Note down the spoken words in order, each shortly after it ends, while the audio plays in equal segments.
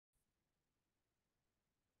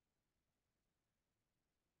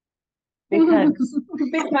Big hugs.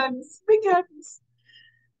 Big hugs. Big hugs.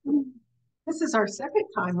 This is our second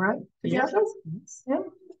time, right? Yes. Yeah. I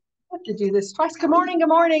have to do this twice. Good morning. Good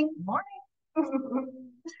morning. Good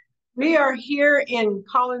morning. We are here in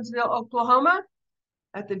Collinsville, Oklahoma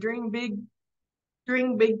at the Dream Big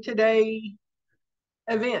Today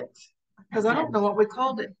event. Because I don't know what we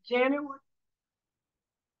called it. January.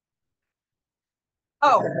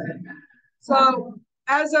 Oh, so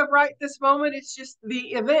as of right this moment, it's just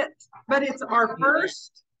the event, but it's our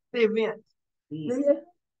first event. The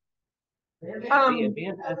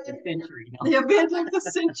event of the century. The event of the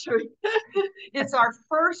century. It's our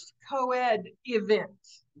first co-ed event.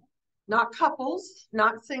 Not couples,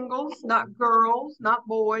 not singles, not girls, not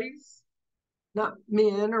boys, not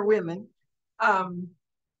men or women.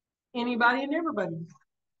 Anybody and everybody.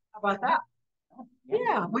 How about that?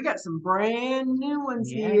 Yeah, we got some brand new ones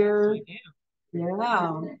here.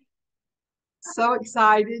 Yeah. So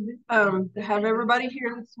excited to have everybody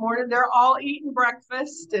here this morning. They're all eating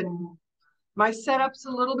breakfast, and my setup's a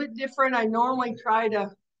little bit different. I normally try to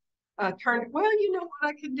turn it. Well, you know what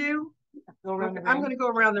I can do? Okay, I'm going to go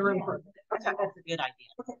around the room first. Okay. That's a good idea.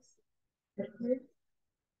 Okay.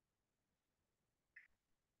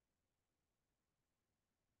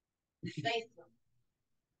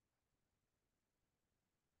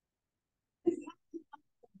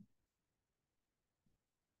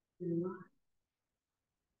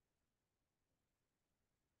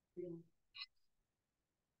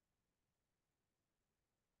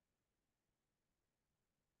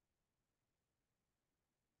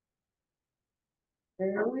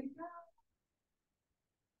 There we go.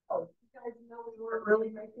 Oh, you guys know we weren't really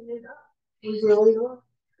making it up. We really were.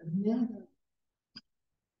 Yeah.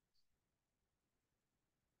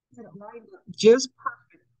 Just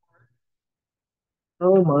perfect.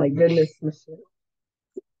 Oh my goodness, Michelle.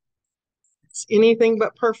 It's anything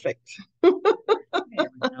but perfect. Is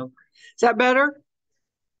that better?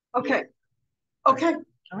 Okay. Okay.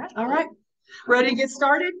 All right. Ready to get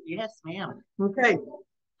started? Yes, ma'am. Okay.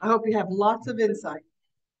 I hope you have lots of insight.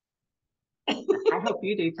 I hope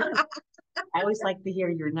you do too. I always like to hear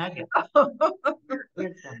your nuggets.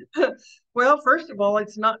 Well, first of all,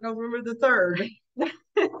 it's not November the 3rd.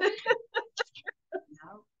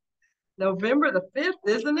 November the 5th,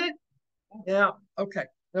 isn't it? Yeah. Okay.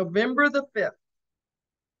 November the 5th.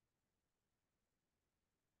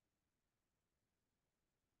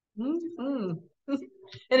 Mm-hmm.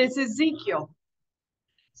 And it's Ezekiel.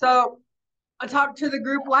 So I talked to the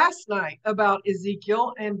group last night about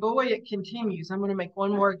Ezekiel, and boy, it continues. I'm going to make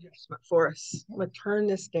one more adjustment for us. I'm going to turn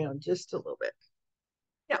this down just a little bit.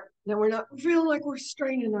 Yeah, now we're not feeling like we're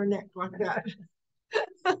straining our neck like that.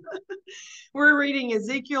 We're reading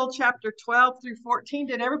Ezekiel chapter 12 through 14.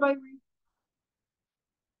 Did everybody read?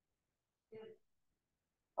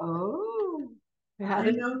 Oh, how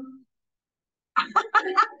did you?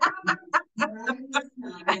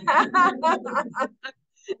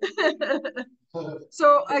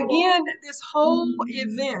 So again, this whole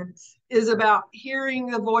event is about hearing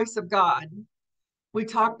the voice of God. We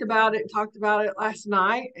talked about it last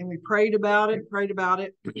night, and we prayed about it.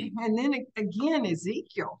 And then again,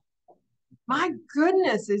 Ezekiel. My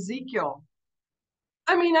goodness, Ezekiel.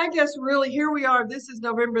 I mean, I guess really here we are. This is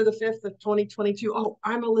November the 5th of 2022. Oh,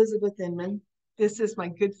 I'm Elizabeth Inman. This is my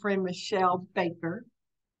good friend, Michelle Baker.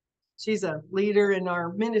 She's a leader in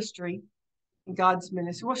our ministry, in God's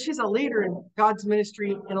ministry. Well, she's a leader in God's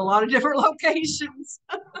ministry in a lot of different locations.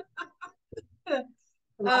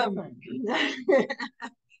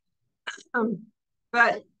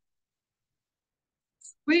 But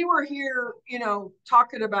we were here,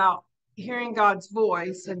 talking about hearing God's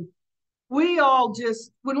voice. And we all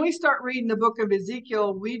just, when we start reading the book of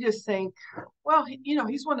Ezekiel, we just think, well,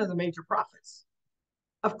 he's one of the major prophets.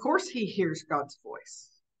 Of course he hears God's voice.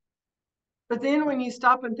 But then when you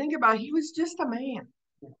stop and think about it, he was just a man.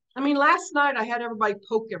 I mean, last night I had everybody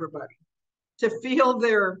poke everybody to feel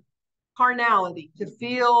their carnality, to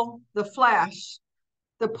feel the flesh.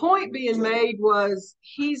 The point being made was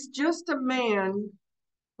he's just a man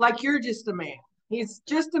like you're just a man. He's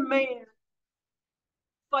just a man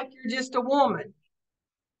like you're just a woman.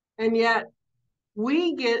 And yet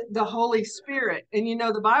we get the Holy Spirit. And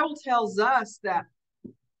the Bible tells us that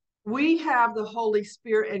we have the Holy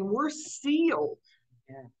Spirit and we're sealed.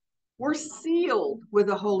 Yeah. We're sealed with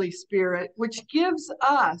the Holy Spirit, which gives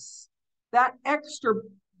us that extra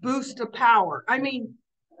boost of power. I mean,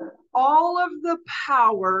 all of the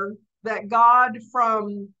power that God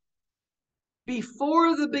from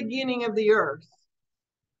before the beginning of the earth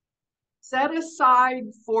set aside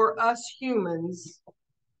for us humans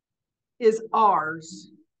is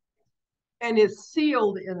ours. and is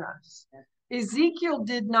sealed in us. Ezekiel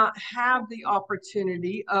did not have the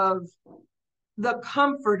opportunity of the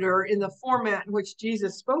comforter in the format in which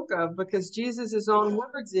Jesus spoke of, because Jesus' own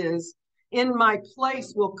words is, in my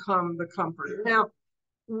place will come the comforter. Now,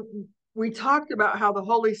 we talked about how the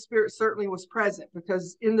Holy Spirit certainly was present,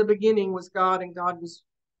 because in the beginning was God, and God was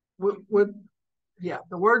with the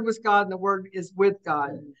Word was God, and the Word is with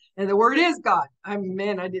God, and the Word is God. I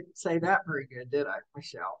didn't say that very good, did I,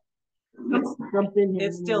 Michelle? Let's jump in here.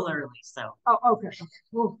 It's still early, so. Oh, okay.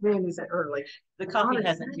 Oh, man, is it early? The coffee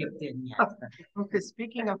hasn't kicked in yet. Okay,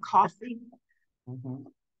 speaking of coffee. Mm-hmm.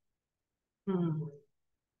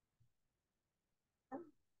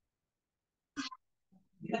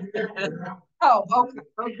 Oh,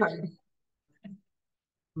 okay.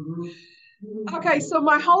 Okay, so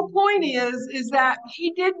my whole point is that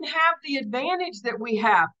he didn't have the advantage that we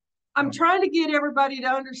have. I'm trying to get everybody to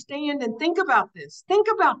understand and think about this. Think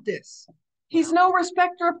about this. He's no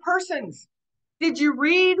respecter of persons. Did you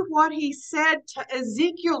read what he said to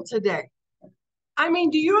Ezekiel today? I mean,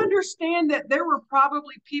 do you understand that there were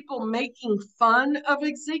probably people making fun of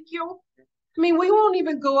Ezekiel? I mean, we won't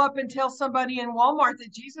even go up and tell somebody in Walmart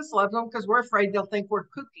that Jesus loves them because we're afraid they'll think we're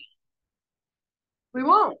kooky. We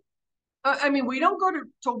won't. I mean, we don't go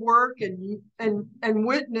to work and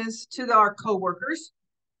witness to our coworkers,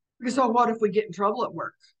 because what if we get in trouble at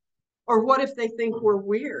work? Or what if they think we're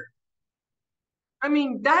weird? I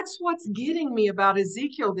mean, that's what's getting me about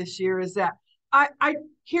Ezekiel this year, is that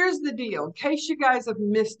here's the deal, in case you guys have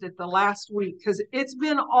missed it the last week, because it's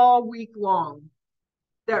been all week long,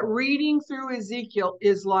 that reading through Ezekiel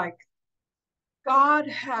is like, God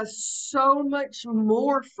has so much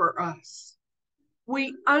more for us.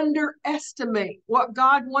 We underestimate what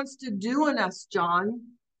God wants to do in us, John.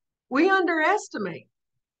 We underestimate.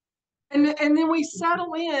 And then we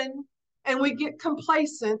settle in and we get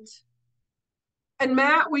complacent. And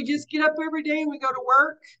Matt, we just get up every day and we go to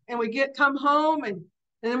work, and we come home, and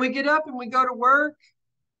then we get up and we go to work.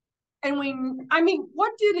 And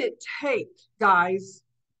what did it take, guys?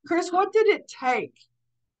 Chris, what did it take?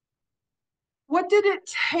 What did it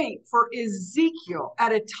take for Ezekiel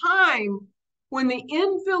at a time when the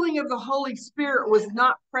infilling of the Holy Spirit was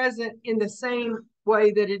not present in the same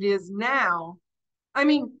way that it is now? I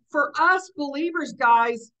mean, for us believers,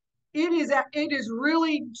 guys, it is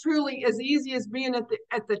really, truly as easy as being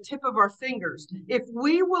at the tip of our fingers. If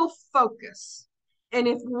we will focus and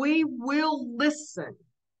if we will listen,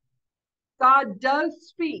 God does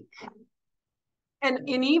speak. And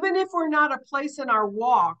even if we're not a place in our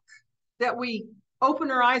walk that we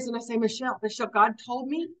open our eyes and I say, Michelle, God told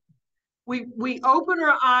me. We open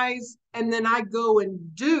our eyes and then I go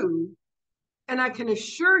and do. And I can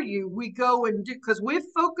assure you, we go and do, because we're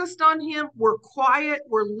focused on him. We're quiet.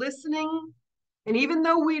 We're listening. And even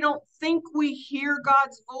though we don't think we hear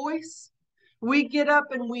God's voice, we get up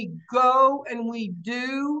and we go and we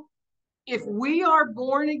do. If we are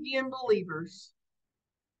born again believers,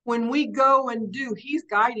 when we go and do, he's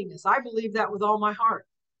guiding us. I believe that with all my heart.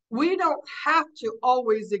 We don't have to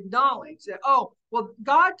always acknowledge that, oh, well,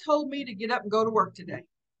 God told me to get up and go to work today.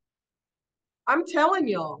 I'm telling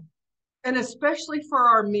y'all, and especially for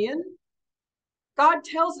our men, God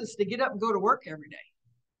tells us to get up and go to work every day.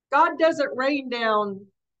 God doesn't rain down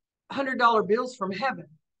 $100 bills from heaven.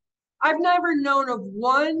 I've never known of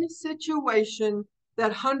one situation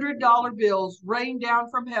that $100 bills rain down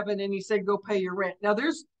from heaven and he said, go pay your rent. Now,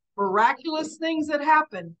 there's miraculous things that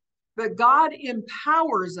happen, but God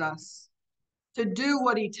empowers us to do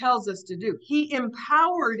what he tells us to do. He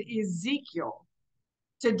empowered Ezekiel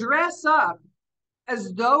to dress up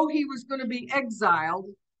as though he was going to be exiled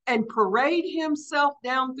and parade himself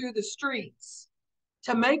down through the streets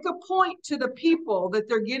to make a point to the people that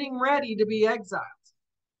they're getting ready to be exiled.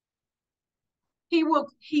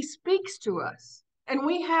 He speaks to us, and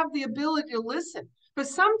we have the ability to listen. But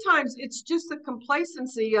sometimes it's just the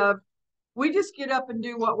complacency of, we just get up and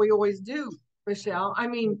do what we always do, Michelle. I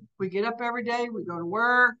mean, we get up every day, we go to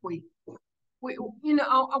work, we're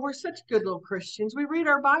such good little Christians. We read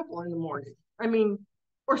our Bible in the morning. I mean,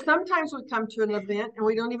 or sometimes we come to an event and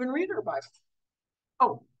we don't even read our Bible.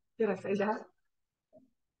 Oh, did I say that?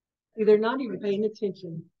 They're not even paying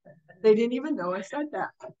attention. They didn't even know I said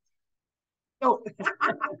that. Oh,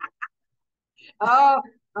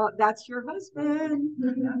 that's your husband.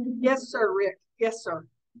 Yes, sir, Rick. Yes, sir.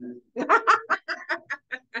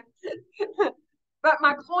 But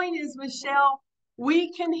my point is, Michelle,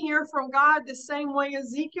 we can hear from God the same way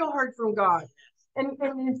Ezekiel heard from God. And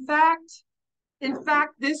in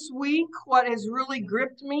fact, this week, what has really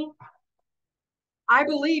gripped me, I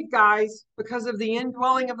believe, guys, because of the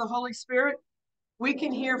indwelling of the Holy Spirit, we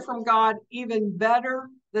can hear from God even better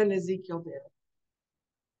than Ezekiel did.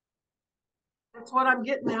 That's what I'm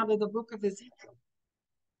getting out of the book of Ezekiel.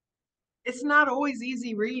 It's not always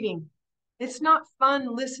easy reading. It's not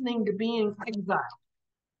fun listening to being exiled.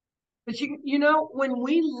 But you know, when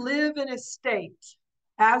we live in a state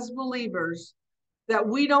as believers that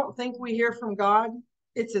we don't think we hear from God,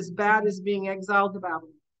 it's as bad as being exiled to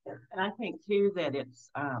Babylon. And I think too that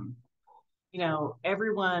it's, you know,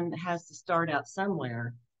 everyone has to start out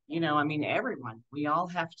somewhere. You know, I mean, everyone, we all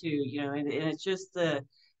have to, you know, and it's just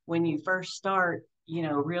when you first start, you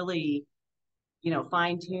know, really, you know,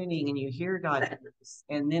 fine tuning and you hear God's voice,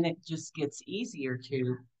 and then it just gets easier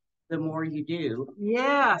to the more you do.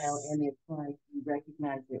 Yes. You know, and it's like you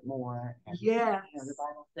recognize it more. And, yes. You know, the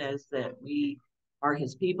Bible says that we are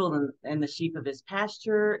his people and the sheep of his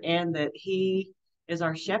pasture, and that he is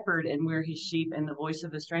our shepherd and we're his sheep, and the voice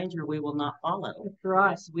of a stranger we will not follow. That's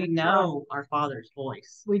right. We know our Father's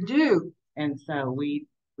voice. We do. And so we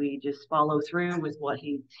just follow through with what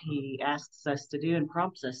he asks us to do and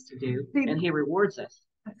prompts us to do, and he rewards us.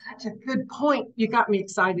 That's such a good point. You got me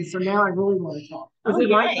excited, so now I really want to talk. Is it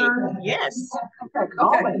my turn? Yes.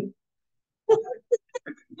 Okay.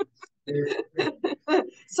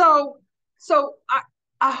 So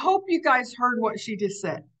I hope you guys heard what she just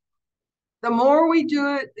said. The more we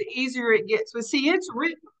do it, the easier it gets. But see, it's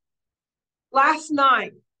written. Last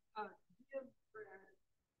night,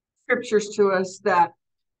 scriptures to us that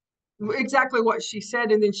exactly what she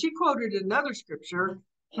said, and then she quoted another scripture.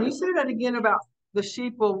 Can you say that again about the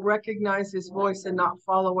sheep will recognize his voice and not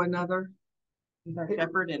follow another? He's our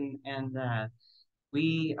shepherd, and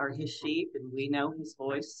we are his sheep, and we know his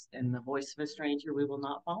voice, and the voice of a stranger we will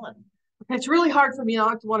not follow. It's really hard for me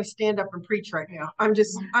not to want to stand up and preach right now. I'm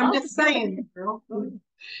just saying.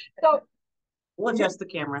 So we'll adjust the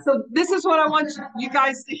camera. So this is what I want you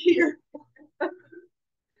guys to hear.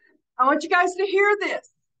 I want you guys to hear this.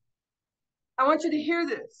 I want you to hear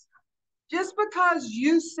this. Just because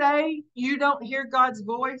you say you don't hear God's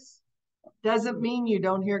voice doesn't mean you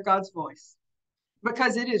don't hear God's voice,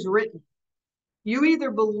 because it is written. You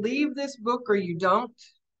either believe this book or you don't,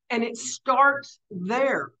 and it starts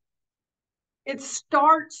there. It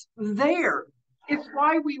starts there. It's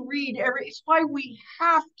why we read it's why we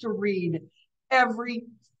have to read every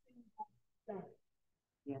single day.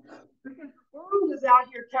 Yeah. Because the world is out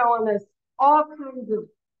here telling us all kinds of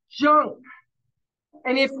junk.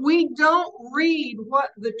 And if we don't read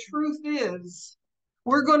what the truth is,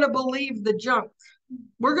 we're going to believe the junk.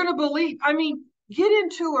 We're going to believe, I mean, get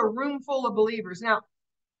into a room full of believers. Now,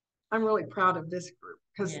 I'm really proud of this group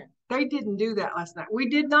because they didn't do that last night. We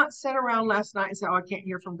did not sit around last night and say, oh, I can't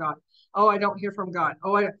hear from God. Oh, I don't hear from God.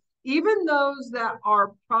 Oh, even those that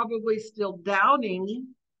are probably still doubting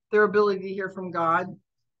their ability to hear from God,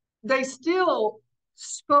 they still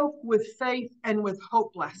spoke with faith and with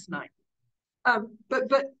hope last night.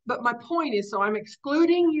 But my point is, so I'm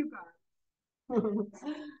excluding you guys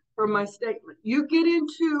from my statement. You get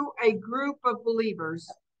into a group of believers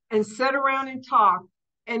and sit around and talk,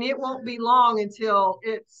 and it won't be long until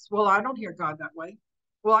it's, well, I don't hear God that way.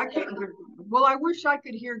 Well, I can't hear God. Well, I wish I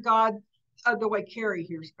could hear God the way Carrie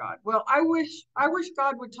hears God. Well, I wish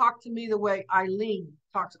God would talk to me the way Eileen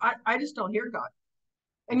talks. I just don't hear God.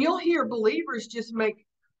 And you'll hear believers just make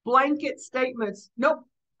blanket statements. Nope,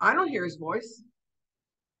 I don't hear his voice.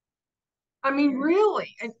 I mean,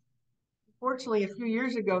 really. And fortunately, a few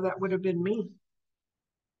years ago, that would have been me.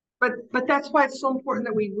 But that's why it's so important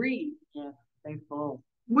that we read. Yeah, faithful.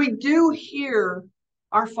 We do hear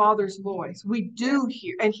our Father's voice. We do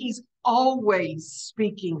hear, and he's always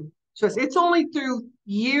speaking to us. It's only through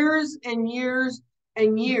years and years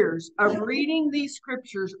and years of reading these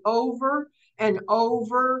scriptures over and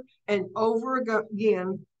over and over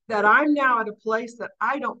again that I'm now at a place that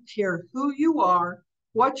I don't care who you are,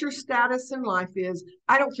 what your status in life is.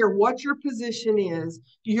 I don't care what your position is.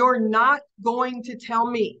 You're not going to tell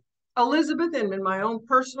me, Elizabeth Inman, my own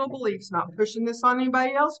personal beliefs, not pushing this on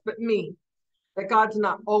anybody else but me, that God's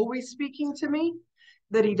not always speaking to me,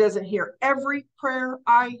 that he doesn't hear every prayer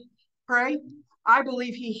I pray. I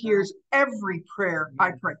believe he hears every prayer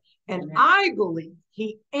I pray. And I believe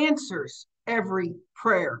he answers every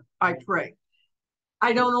prayer I pray.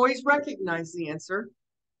 I don't always recognize the answer.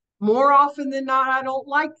 More often than not, I don't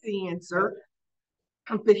like the answer,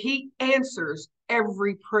 but he answers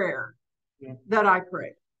every prayer that I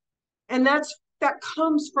pray. And that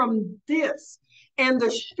comes from this. And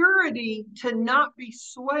the surety to not be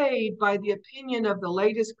swayed by the opinion of the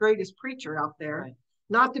latest, greatest preacher out there,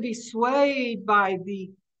 not to be swayed by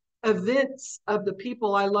the events of the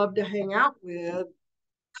people I love to hang out with,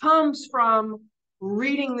 comes from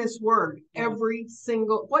reading this word every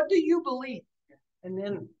single. What do you believe? And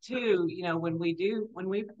then too, when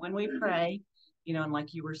we pray, and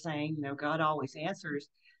like you were saying, God always answers,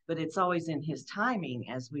 but it's always in his timing,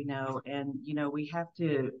 as we know. And, we have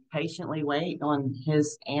to patiently wait on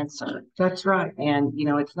his answer. That's right. And,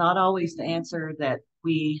 it's not always the answer that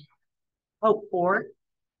we hope for,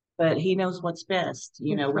 but he knows what's best.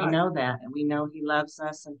 We know that, and we know he loves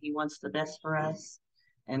us and he wants the best for us.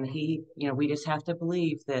 And we just have to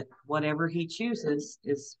believe that whatever he chooses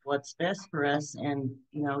is what's best for us, and,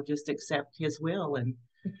 just accept his will. And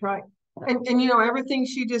that's right. And everything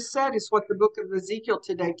she just said is what the book of Ezekiel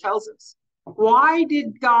today tells us. Why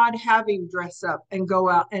did God have him dress up and go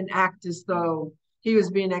out and act as though he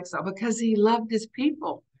was being exiled? Because he loved his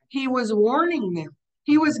people. He was warning them.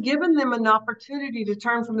 He was giving them an opportunity to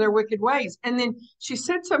turn from their wicked ways. And then she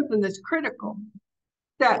said something that's critical,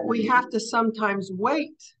 that we have to sometimes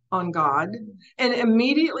wait on God. And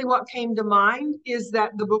immediately what came to mind is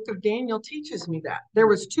that the book of Daniel teaches me that. There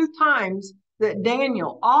was 2 times that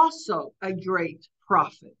Daniel, also a great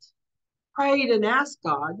prophet, prayed and asked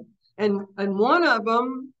God. And one of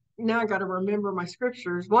them, now I got to remember my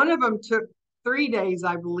scriptures, one of them took 3 days,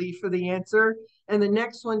 I believe, for the answer. And the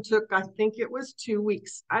next one took, I think it was 2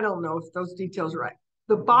 weeks. I don't know if those details are right.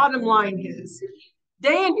 The bottom line is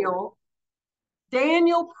Daniel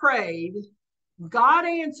prayed, God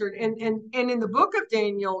answered. And in the book of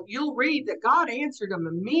Daniel, you'll read that God answered him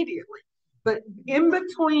immediately. But in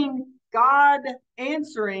between God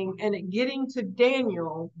answering and it getting to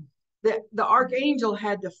Daniel, the archangel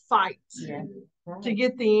had to fight to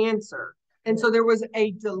get the answer. And so there was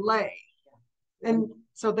a delay. And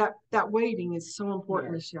so that waiting is so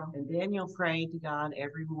important, Michelle. And Daniel prayed to God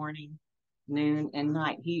every morning, noon, and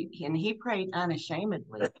night. He prayed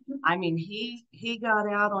unashamedly. I mean, he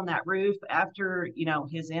got out on that roof after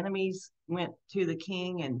his enemies went to the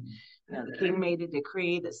king, and the king made a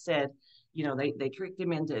decree that said, they tricked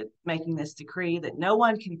him into making this decree that no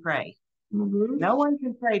one can pray. Mm-hmm. No one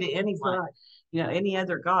can pray to anyone, any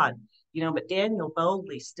other God. But Daniel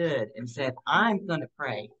boldly stood and said, I'm going to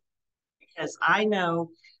pray because I know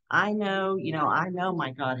my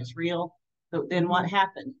God is real. But then what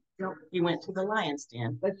happened? He went to the lion's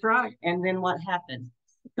den. That's right. And then what happened?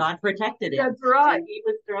 God protected him. That's right. And he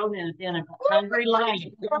was thrown in a den of hungry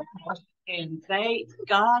lions. And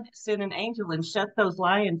God sent an angel and shut those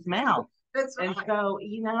lions' mouths. That's right. And so,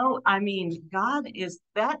 God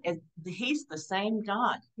he's the same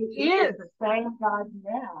God. He is the same God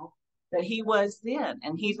now that he was then.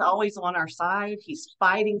 And he's always on our side. He's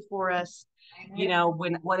fighting for us,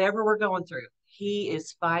 when whatever we're going through, he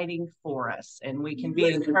is fighting for us, and we can be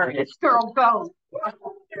encouraged. Girl, go.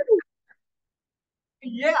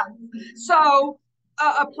 Yeah. So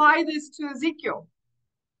apply this to Ezekiel.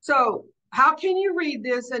 So how can you read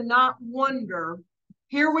this and not wonder,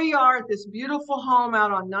 here we are at this beautiful home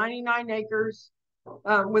out on 99 acres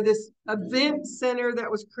with this event center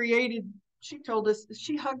that was created. She told us,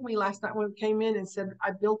 she hugged me last night when we came in and said,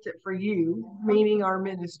 I built it for you, meaning our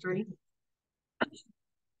ministry.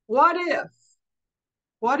 What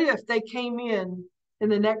if they came in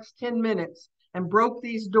the next 10 minutes and broke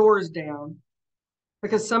these doors down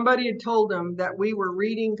because somebody had told them that we were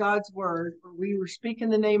reading God's word, or we were speaking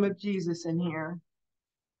the name of Jesus in here,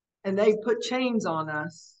 and they put chains on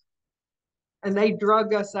us and they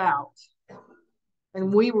drug us out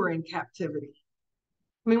and we were in captivity?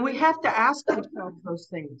 I mean, we have to ask ourselves those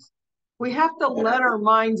things. We have to let our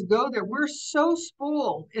minds go there. We're so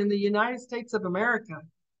spoiled in the United States of America.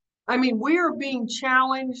 I mean, we are being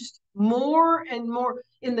challenged more and more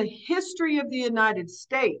in the history of the United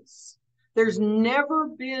States. There's never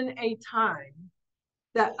been a time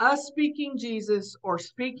that us speaking Jesus or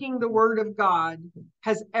speaking the word of God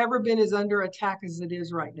has ever been as under attack as it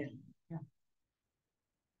is right now. Yeah.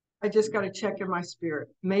 I just got to check in my spirit.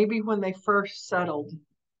 Maybe when they first settled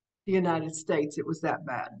the United States, it was that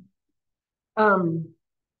bad.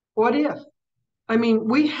 What if? I mean,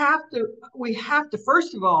 we have to,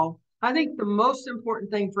 first of all, I think the most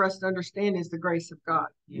important thing for us to understand is the grace of God.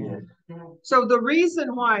 Yeah. So the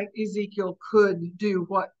reason why Ezekiel could do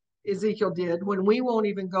what Ezekiel did when we won't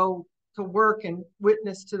even go to work and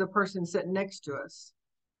witness to the person sitting next to us,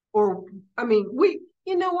 or, I mean,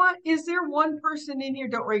 you know what? Is there one person in here?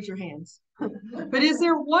 Don't raise your hands. But is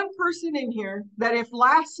there one person in here that if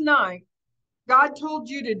last night God told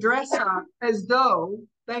you to dress up as though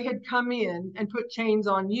they had come in and put chains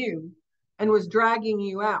on you and was dragging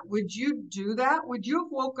you out, would you do that? Would you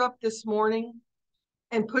have woke up this morning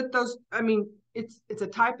and put those? I mean, it's a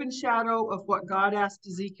type and shadow of what God asked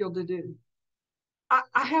Ezekiel to do.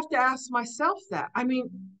 I have to ask myself that. I mean,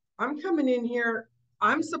 I'm coming in here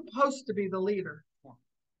I'm supposed to be the leader. Yeah.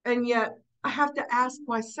 And yet I have to ask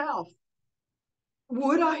myself,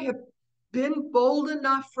 would I have been bold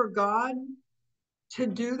enough for God to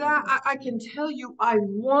do that? I can tell you, I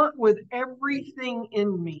want with everything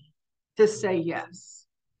in me to say yes.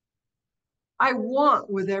 I want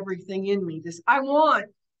with everything in me this. I want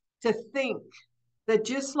to think that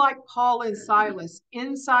just like Paul and Silas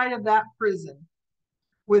inside of that prison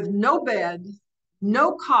with no bed,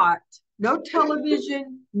 no cot, no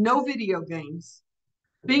television, no video games,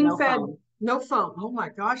 being No fed, phone. no phone. Oh my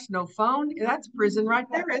gosh, no phone. That's prison right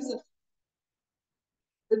there, isn't it?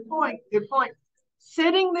 Good point. Good point.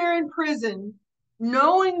 Sitting there in prison,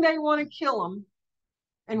 knowing they want to kill him.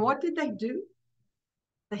 And what did they do?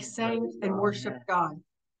 They sang and worshiped God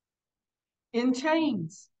in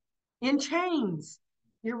chains. In chains.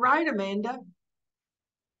 You're right, Amanda.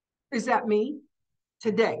 Is that me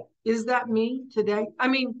today? Is that me today? I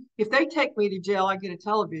mean, if they take me to jail, I get a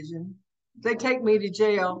television. If they take me to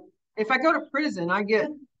jail, if I go to prison, I get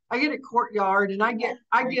a courtyard, and I get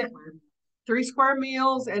 3 square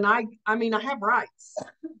meals, and I mean, I have rights.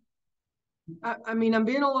 I mean, I'm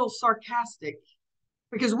being a little sarcastic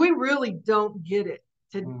because we really don't get it.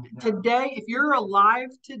 Today, if you're alive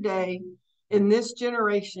today in this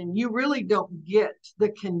generation, you really don't get the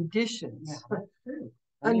conditions.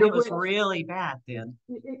 I mean, it was really bad then.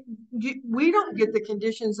 We don't get the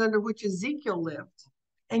conditions under which Ezekiel lived.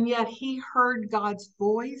 And yet he heard God's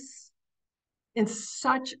voice in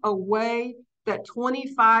such a way that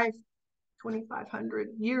 2,500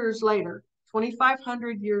 years later,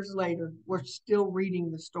 we're still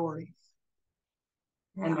reading the stories.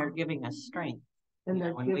 And they're giving us strength. And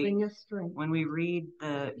they're giving us strength. When we read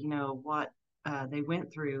what they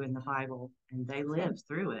went through in the Bible, and they lived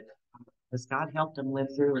through it, because God helped them live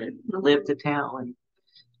through it, live to tell, and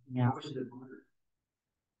yeah.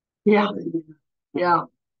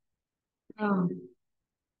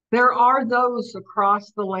 There are those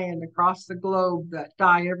across the land, across the globe, that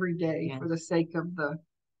die every day for the sake of the.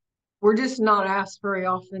 We're just not asked very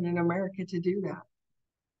often in America to do that.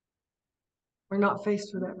 We're not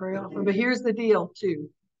faced with that very often. But here's the deal, too.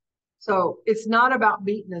 So it's not about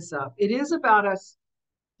beating us up. It is about us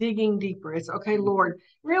digging deeper. It's okay, Lord.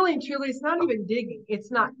 Really and truly, it's not even digging.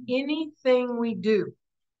 It's not anything we do.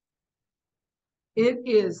 It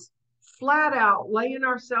is flat out laying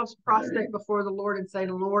ourselves prostrate before the Lord and saying,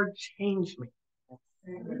 Lord, change me.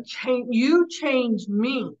 You change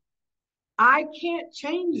me. I can't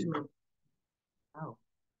change me. Oh.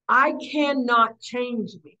 I cannot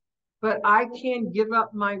change me, but I can give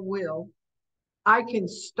up my will. I can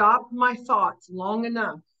stop my thoughts long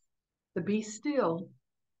enough to be still,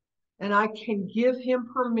 and I can give him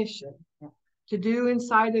permission to do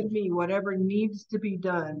inside of me whatever needs to be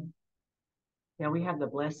done. Yeah, we have the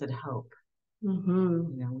blessed hope.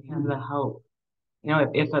 Mm-hmm. We have the hope.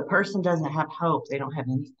 If a person doesn't have hope, they don't have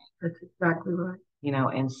anything. That's exactly right.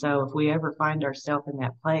 And so if we ever find ourselves in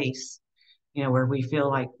that place, where we feel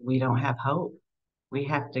like we don't have hope, we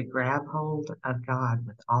have to grab hold of God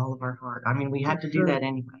with all of our heart. I mean, we have to do that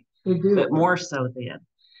anyway. We do. But more so then,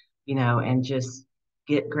 and just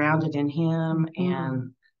get grounded in him,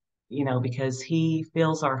 and because he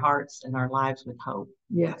fills our hearts and our lives with hope.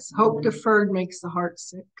 Yes. Hope deferred makes the heart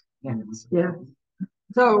sick. Yes. Yeah.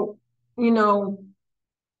 So,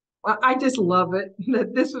 I just love it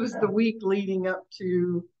that this was the week leading up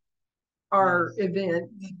to our event,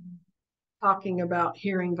 talking about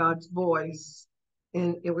hearing God's voice.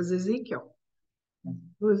 And it was Ezekiel.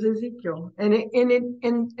 It was Ezekiel. And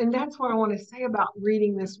that's what I want to say about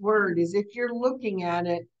reading this word is if you're looking at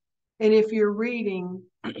it and if you're reading,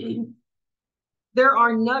 there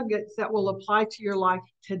are nuggets that will apply to your life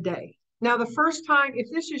today. Now, the first time, if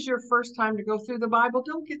this is your first time to go through the Bible,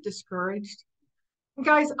 don't get discouraged.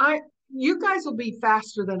 Guys, you guys will be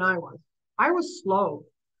faster than I was. I was slow.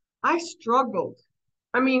 I struggled.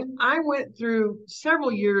 I mean, I went through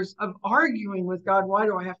several years of arguing with God. Why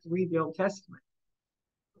do I have to read the Old Testament?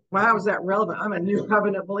 Why was that relevant? I'm a new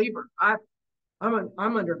covenant believer. I'm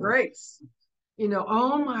under grace.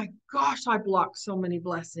 Oh my gosh, I blocked so many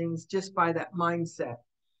blessings just by that mindset.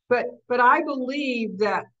 But I believe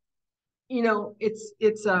that,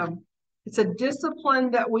 it's a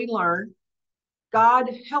discipline that we learn. God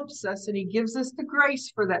helps us and he gives us the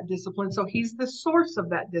grace for that discipline. So he's the source of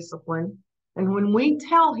that discipline. And when we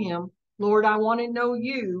tell him, Lord, I want to know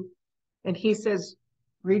you, and he says,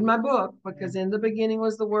 read my book, because in the beginning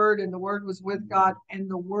was the Word, and the Word was with God, and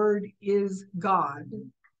the Word is God,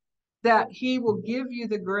 that he will give you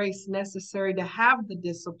the grace necessary to have the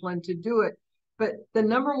discipline to do it. But the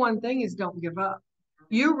number one thing is don't give up.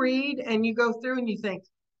 You read and you go through and you think,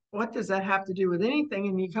 what does that have to do with anything?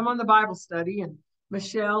 And you come on the Bible study, and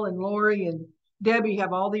Michelle and Lori and Debbie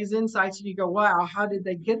have all these insights, and you go, wow, how did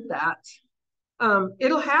they get that?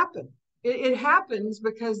 It'll happen. It happens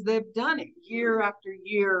because they've done it year after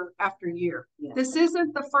year after year. Yeah. This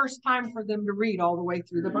isn't the first time for them to read all the way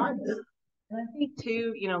through the Bible. And I think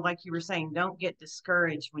too, like you were saying, don't get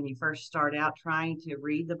discouraged when you first start out trying to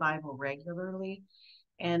read the Bible regularly.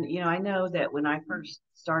 And, I know that when I first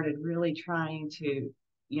started really trying to,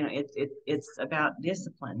 it's about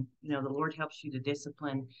discipline. The Lord helps you to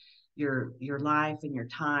discipline your life and your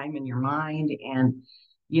time and your mind. And,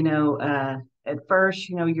 at first,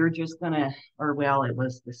 you're just gonna,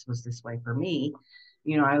 this was this way for me.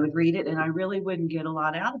 I would read it and I really wouldn't get a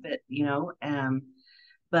lot out of it,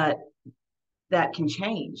 but that can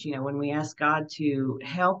change, when we ask God to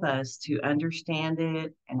help us to understand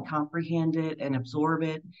it and comprehend it and absorb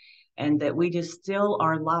it, and that we just still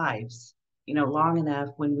our lives, long enough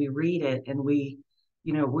when we read it, and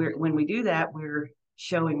when we do that, we're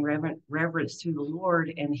showing reverence to the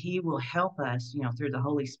Lord, and He will help us, through the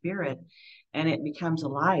Holy Spirit, and it becomes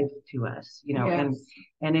alive to us, Yes.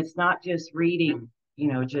 and it's not just reading,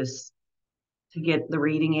 just to get the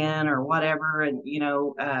reading in or whatever, and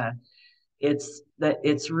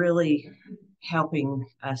it's really helping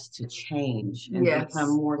us to change and Yes.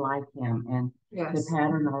 become more like Him, and Yes. to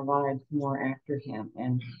pattern our lives more after Him.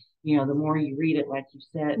 And the more you read it, like you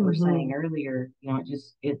said, we're saying earlier,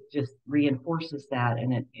 it just reinforces that,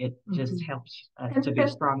 and it just helps us to be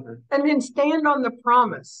stronger. And then stand on the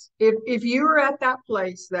promise. If you are at that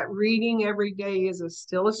place that reading every day is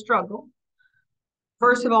still a struggle,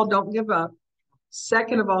 first of all, don't give up.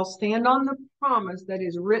 Second of all, stand on the promise that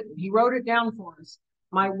is written. He wrote it down for us.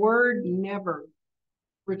 My word never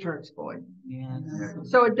returns void. Yes.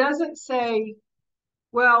 So it doesn't say,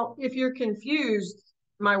 well, if you're confused,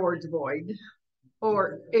 my word's void.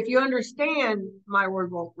 Or if you understand, my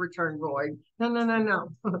word won't return void. No.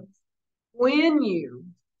 When you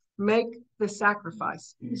make the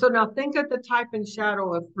sacrifice. So now think of the type and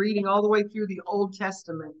shadow of reading all the way through the Old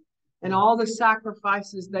Testament and all the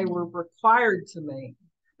sacrifices they were required to make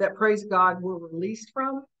that, praise God, were released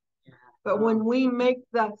from. But when we make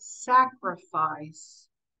the sacrifice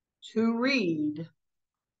to read,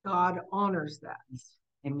 God honors that.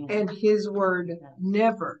 Amen. And His word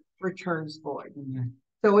never returns void. Amen.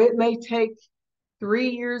 So it may take 3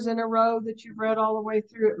 years in a row that you've read all the way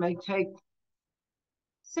through. It may take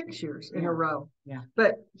 6 years in a row. Yeah.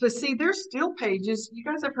 But see, there's still pages. You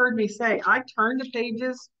guys have heard me say, I turn to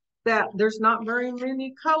pages that there's not very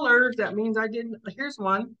many colors. That means I didn't. Here's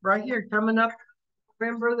one right here coming up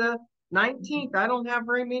November the 19th. I don't have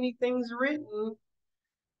very many things written.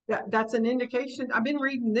 That's an indication. I've been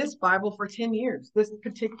reading this Bible for 10 years, this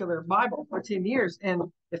particular Bible for 10 years. And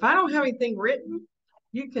if I don't have anything written,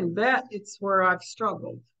 you can bet it's where I've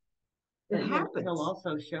struggled. It happens. He'll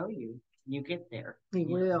also show you. You get there. He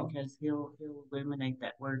will. Because he'll illuminate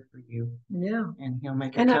that word for you. Yeah. And he'll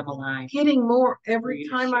make it come alive. Getting more every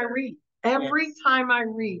time I read. Every time I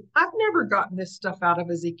read. I've never gotten this stuff out of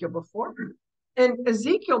Ezekiel before. And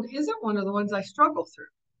Ezekiel isn't one of the ones I struggle through.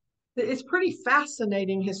 It's pretty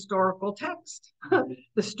fascinating historical text.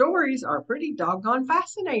 The stories are pretty doggone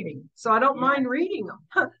fascinating. So I don't mind reading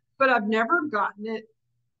them. But I've never gotten it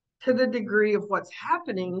to the degree of what's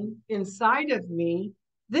happening inside of me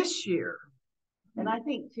this year. And I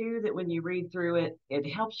think too that when you read through it, it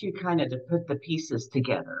helps you kind of to put the pieces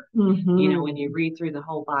together. When you read through the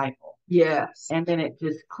whole Bible. Yes. And then it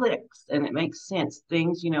just clicks and it makes sense.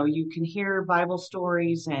 Things, you can hear Bible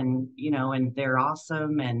stories and, and they're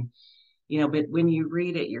awesome. And, but when you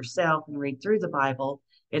read it yourself and read through the Bible,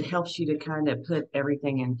 it helps you to kind of put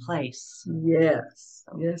everything in place. Yes.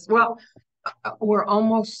 Yes. Well, we're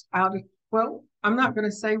almost out of, I'm not going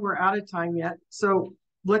to say we're out of time yet. So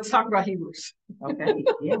let's talk about Hebrews. Okay.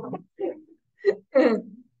 Yeah. It's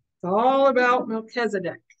all about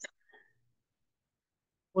Melchizedek.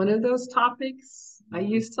 One of those topics I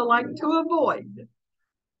used to like to avoid.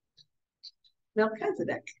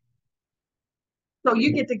 Melchizedek. So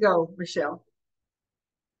you get to go, Michelle.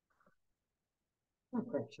 No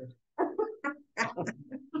pressure.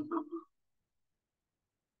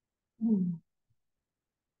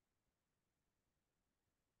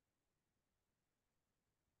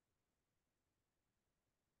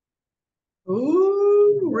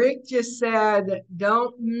 Ooh, Rick just said,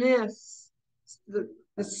 don't miss the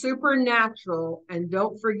supernatural and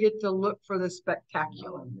don't forget to look for the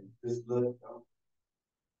spectacular.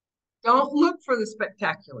 Don't look for the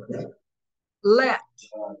spectacular. Let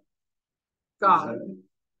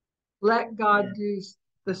God do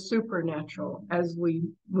the supernatural as we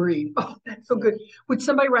read. Oh, that's so good. Would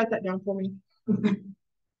somebody write that down for me?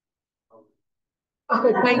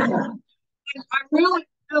 Okay, thank you. I really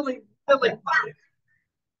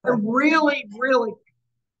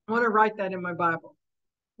want to write that in my Bible.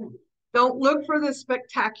 Don't look for the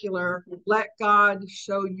spectacular. Let God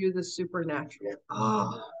show you the supernatural.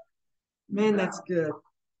 Oh, man, that's good.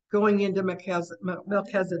 Going into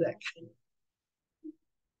Melchizedek.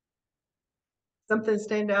 Something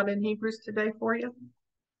stand out in Hebrews today for you?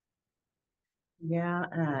 Yeah,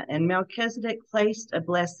 and Melchizedek placed a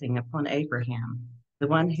blessing upon Abraham, the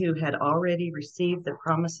one who had already received the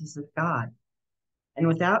promises of God. And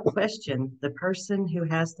without question, the person who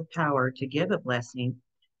has the power to give a blessing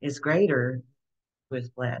is greater who is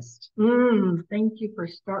blessed. Thank you for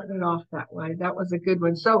starting it off that way. That was a good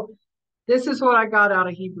one. So this is what I got out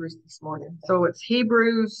of Hebrews this morning. So it's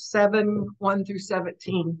Hebrews 7, 1 through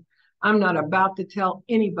 17. I'm not about to tell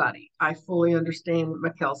anybody I fully understand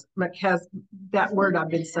that word I've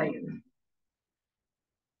been saying.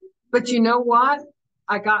 But you know what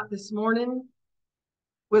I got this morning?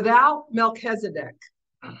 Without Melchizedek,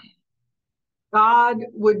 God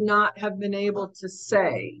would not have been able to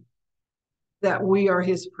say that we are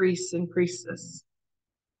his priests and priestess.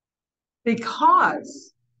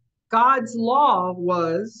 Because God's law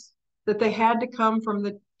was that they had to come from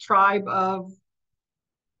the tribe of,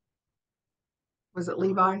 was it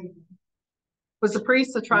Levi? Was the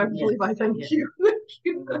priest the tribe of Levi? Thank you.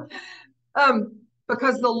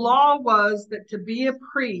 Because the law was that to be a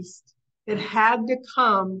priest, it had to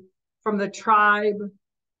come from the tribe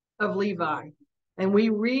of Levi. And we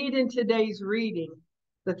read in today's reading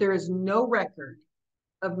that there is no record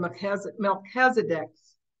of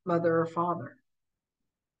Melchizedek's mother or father.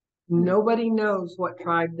 Nobody knows what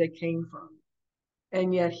tribe they came from.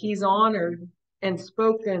 And yet he's honored and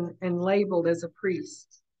spoken and labeled as a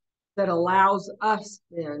priest that allows us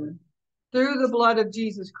then, through the blood of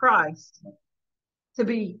Jesus Christ, to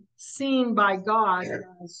be seen by God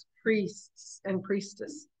as priests and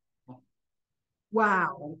priestess.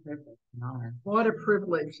 Wow. What a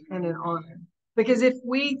privilege and an honor. Because if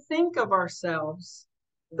we think of ourselves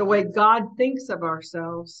the way God thinks of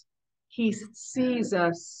ourselves, he sees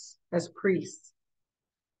us as priests.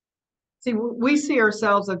 See, we see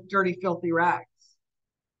ourselves as dirty, filthy rags.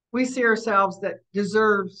 We see ourselves that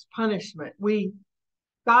deserves punishment.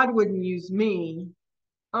 God wouldn't use me.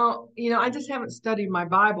 Oh, I just haven't studied my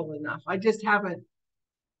Bible enough. I just haven't.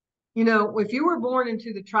 If you were born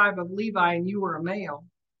into the tribe of Levi and you were a male,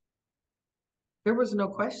 there was no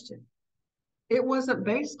question. It wasn't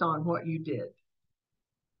based on what you did.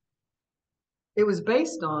 It was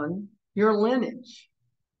based on your lineage.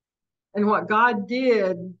 And what God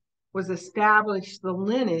did was establish the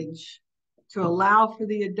lineage to allow for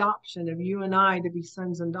the adoption of you and I to be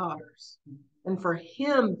sons and daughters, and for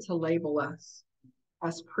him to label us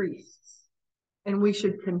as priests. And we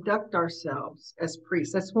should conduct ourselves as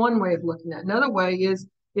priests. That's one way of looking at it. Another way is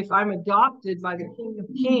if I'm adopted by the King of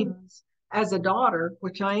Kings as a daughter,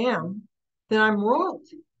 which I am, then I'm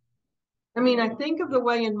royalty. I mean, I think of the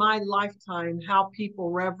way in my lifetime how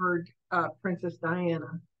people revered Princess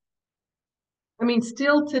Diana. I mean,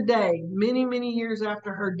 still today, many, many years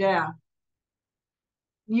after her death,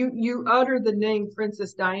 you utter the name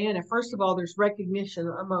Princess Diana. First of all, there's recognition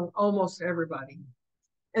among almost everybody.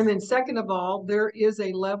 And then second of all, there is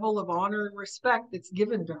a level of honor and respect that's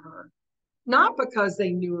given to her. Not because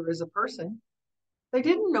they knew her as a person. They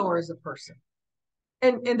didn't know her as a person.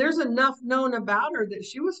 And there's enough known about her that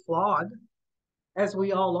she was flawed, as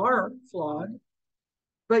we all are flawed,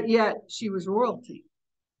 but yet she was royalty.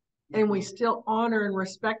 And we still honor and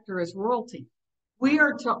respect her as royalty. We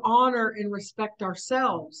are to honor and respect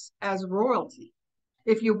ourselves as royalty.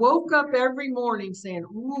 If you woke up every morning saying,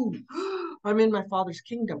 ooh, I'm in my Father's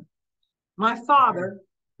kingdom. My Father,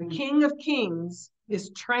 the King of Kings, is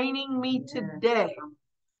training me today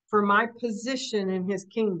for my position in his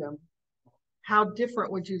kingdom. How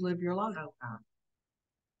different would you live your life?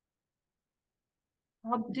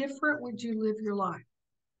 How different would you live your life?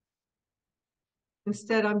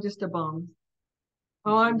 Instead, I'm just a bum.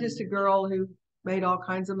 Oh, I'm just a girl who made all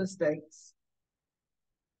kinds of mistakes.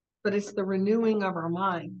 But it's the renewing of our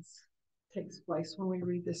minds takes place when we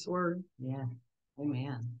read this word. Yeah.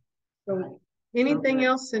 Amen. So anything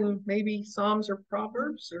else in maybe Psalms or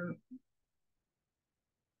Proverbs or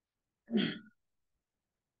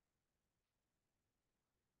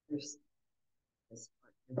there's this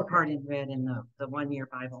part in red in the 1-year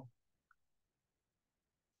Bible.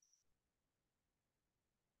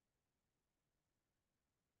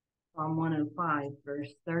 Psalm 105,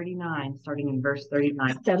 verse 39, starting in verse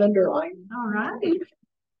 39. That underlined. All right.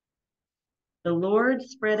 The Lord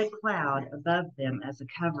spread a cloud above them as a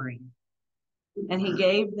covering, and he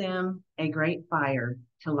gave them a great fire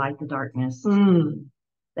to light the darkness.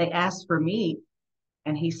 They asked for meat,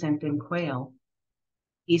 and he sent them quail.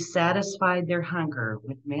 He satisfied their hunger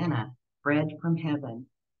with manna, bread from heaven.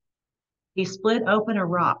 He split open a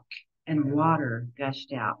rock, and water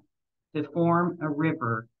gushed out to form a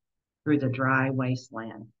river through the dry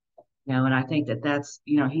wasteland. And I think that that's,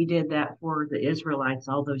 he did that for the Israelites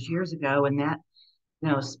all those years ago. And that,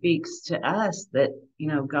 speaks to us that,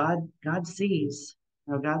 God sees,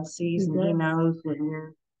 God sees and he knows when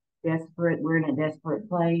we're desperate, we're in a desperate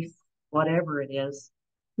place, whatever it is.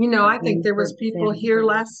 I think there was people here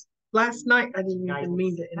last night. I didn't even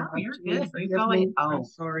mean to interrupt you. You're good. You're going. Oh,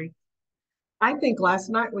 sorry. I think last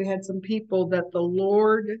night we had some people that the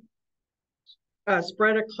Lord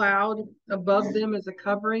spread a cloud above them as a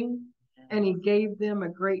covering, and he gave them a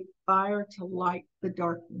great fire to light the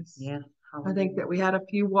darkness. Yeah. I think that we had a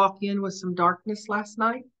few walk in with some darkness last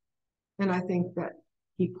night, and I think that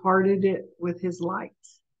he parted it with his light.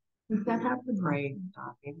 Did that happen? Right.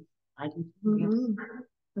 I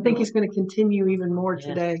think he's going to continue even more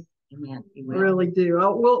today. Amen. He will. Really do.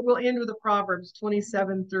 We'll end with the Proverbs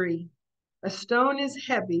 27:3. A stone is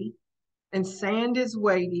heavy and sand is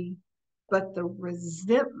weighty, but the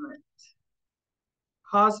resentment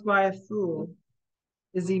caused by a fool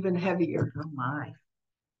is even heavier. Oh my.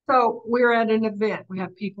 So we're at an event. We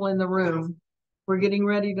have people in the room. We're getting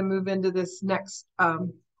ready to move into this next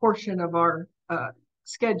portion of our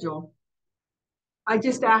schedule. I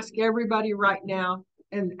just ask everybody right now,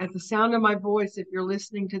 and at the sound of my voice, if you're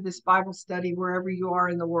listening to this Bible study, wherever you are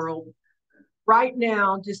in the world, right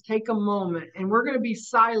now, just take a moment, and we're going to be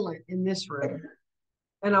silent in this room.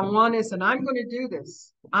 And I want us, and I'm going to do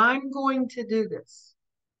this. I'm going to do this.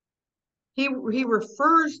 He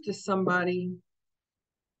refers to somebody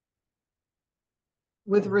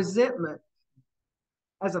with resentment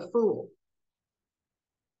as a fool.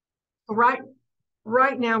 Right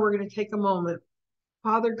now, we're going to take a moment.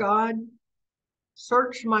 Father God,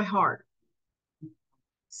 search my heart.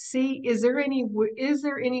 See, is there any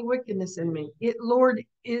wickedness in me? Lord,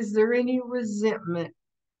 is there any resentment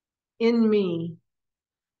in me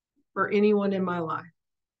for anyone in my life,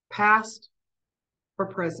 past or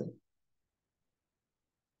present?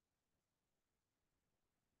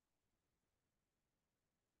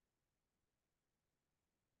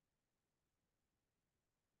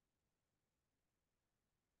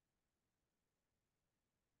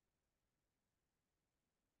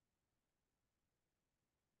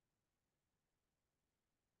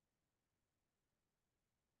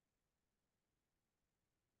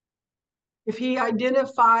 If he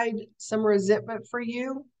identified some resentment for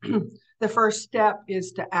you, the first step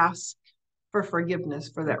is to ask for forgiveness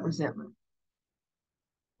for that resentment.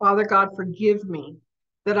 Father God, forgive me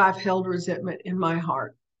that I've held resentment in my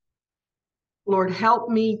heart. Lord, help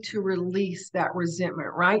me to release that resentment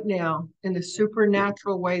right now in a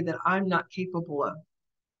supernatural way that I'm not capable of.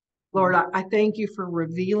 Lord, I thank you for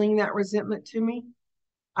revealing that resentment to me.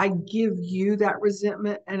 I give you that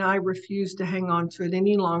resentment and I refuse to hang on to it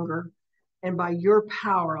any longer. And by your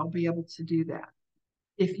power, I'll be able to do that.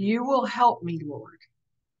 If you will help me, Lord,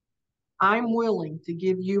 I'm willing to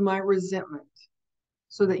give you my resentment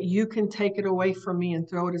so that you can take it away from me and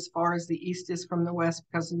throw it as far as the east is from the west.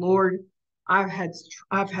 Because, Lord, I've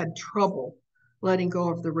had trouble letting go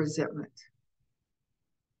of the resentment.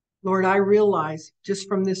 Lord, I realize just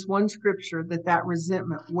from this one scripture that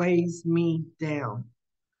resentment weighs me down.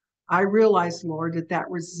 I realize, Lord, that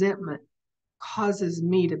resentment causes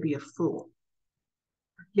me to be a fool.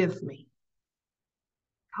 Forgive me.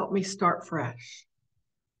 Help me start fresh.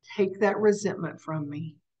 Take that resentment from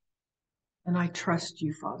me. And I trust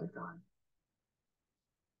you, Father God.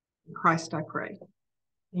 In Christ I pray.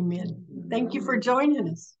 Amen. Thank you for joining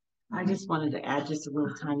us. I just wanted to add just a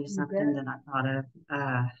little tiny something that I thought of.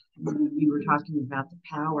 You were talking about the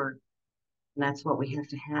power, and that's what we have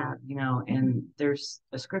to have, and there's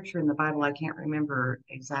a scripture in the Bible, I can't remember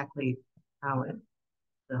exactly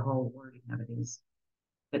the whole wording of it is,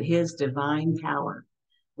 but his divine power,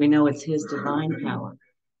 we know it's his divine power,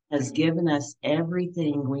 has given us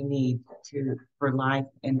everything we need for life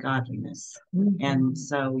and godliness. Mm-hmm. And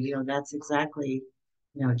so, that's exactly,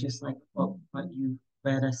 just like what you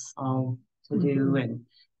led us all to do and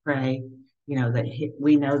pray, that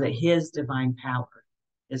we know that his divine power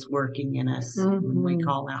is working in us when we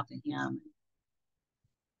call out to him,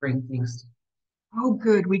 bring things to him. Oh,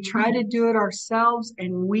 good. We try to do it ourselves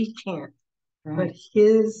and we can't. Right. But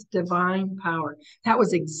his divine power. That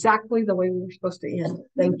was exactly the way we were supposed to end.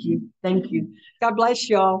 Thank you. Thank you. God bless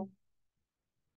y'all.